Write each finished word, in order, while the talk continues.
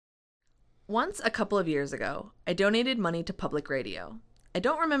Once, a couple of years ago, I donated money to public radio. I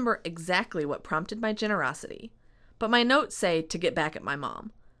don't remember exactly what prompted my generosity, but my notes say to get back at my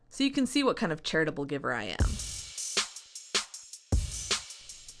mom, so you can see what kind of charitable giver I am.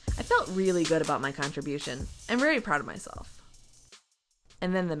 I felt really good about my contribution and very proud of myself.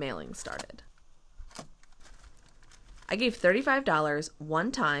 And then the mailing started. I gave $35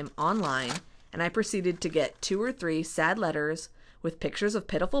 one time online, and I proceeded to get 2 or 3 sad letters with pictures of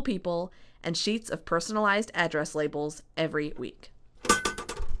pitiful people and sheets of personalized address labels every week.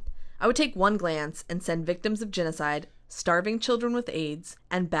 I would take one glance and send victims of genocide, starving children with AIDS,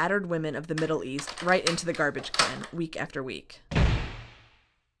 and battered women of the Middle East right into the garbage can week after week.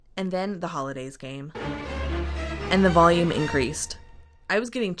 And then the holidays came, and the volume increased. I was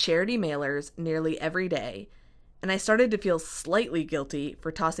getting charity mailers nearly every day, and I started to feel slightly guilty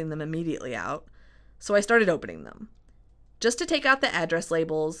for tossing them immediately out, so I started opening them, just to take out the address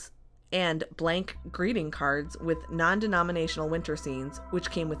labels and blank greeting cards with non-denominational winter scenes, which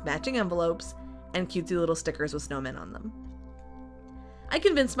came with matching envelopes and cutesy little stickers with snowmen on them. I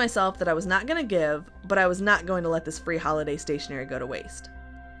convinced myself that I was not going to give, but I was not going to let this free holiday stationery go to waste.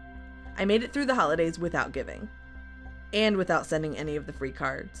 I made it through the holidays without giving, and without sending any of the free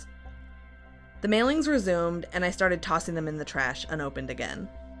cards. The mailings resumed, and I started tossing them in the trash unopened again.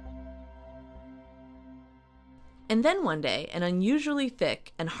 And then one day, an unusually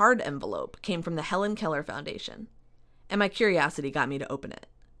thick and hard envelope came from the Helen Keller Foundation, and my curiosity got me to open it.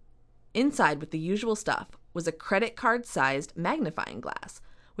 Inside, with the usual stuff, was a credit card-sized magnifying glass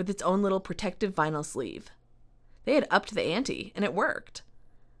with its own little protective vinyl sleeve. They had upped the ante, and it worked.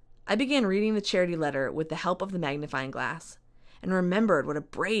 I began reading the charity letter with the help of the magnifying glass, and remembered what a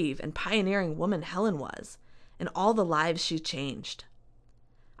brave and pioneering woman Helen was, and all the lives she changed.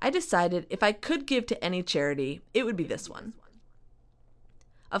 I decided if I could give to any charity, it would be this one.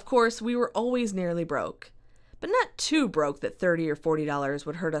 Of course, we were always nearly broke, but not too broke that $30 or $40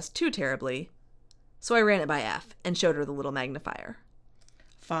 would hurt us too terribly. So I ran it by F and showed her the little magnifier.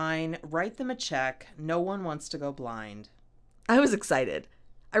 Fine, write them a check. No one wants to go blind. I was excited.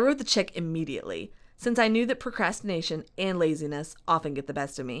 I wrote the check immediately, since I knew that procrastination and laziness often get the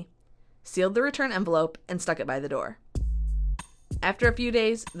best of me, sealed the return envelope, and stuck it by the door. After a few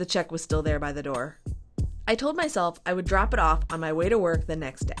days, the check was still there by the door. I told myself I would drop it off on my way to work the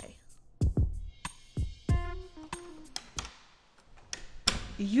next day.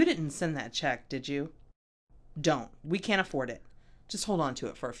 You didn't send that check, did you? Don't. We can't afford it. Just hold on to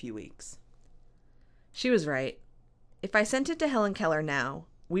it for a few weeks. She was right. If I sent it to Helen Keller now,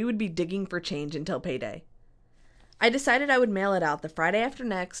 we would be digging for change until payday. I decided I would mail it out the Friday after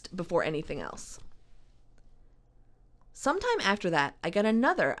next before anything else. Sometime after that, I got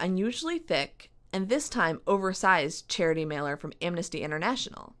another unusually thick and this time oversized charity mailer from Amnesty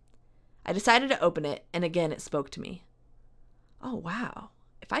International. I decided to open it, and again it spoke to me. Oh, wow.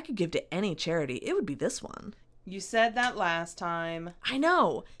 If I could give to any charity, it would be this one. You said that last time. I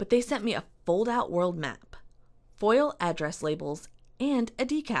know, but they sent me a fold-out world map, foil address labels, and a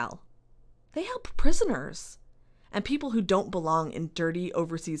decal. They help prisoners and people who don't belong in dirty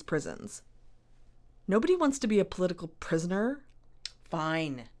overseas prisons. Nobody wants to be a political prisoner.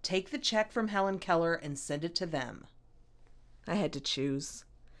 Fine. Take the check from Helen Keller and send it to them. I had to choose,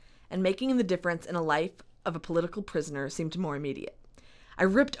 and making the difference in a life of a political prisoner seemed more immediate. I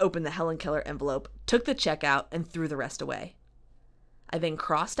ripped open the Helen Keller envelope, took the check out, and threw the rest away. I then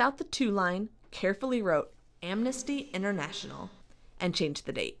crossed out the to line, carefully wrote Amnesty International, and changed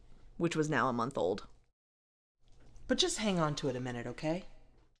the date, which was now a month old. But just hang on to it a minute, okay?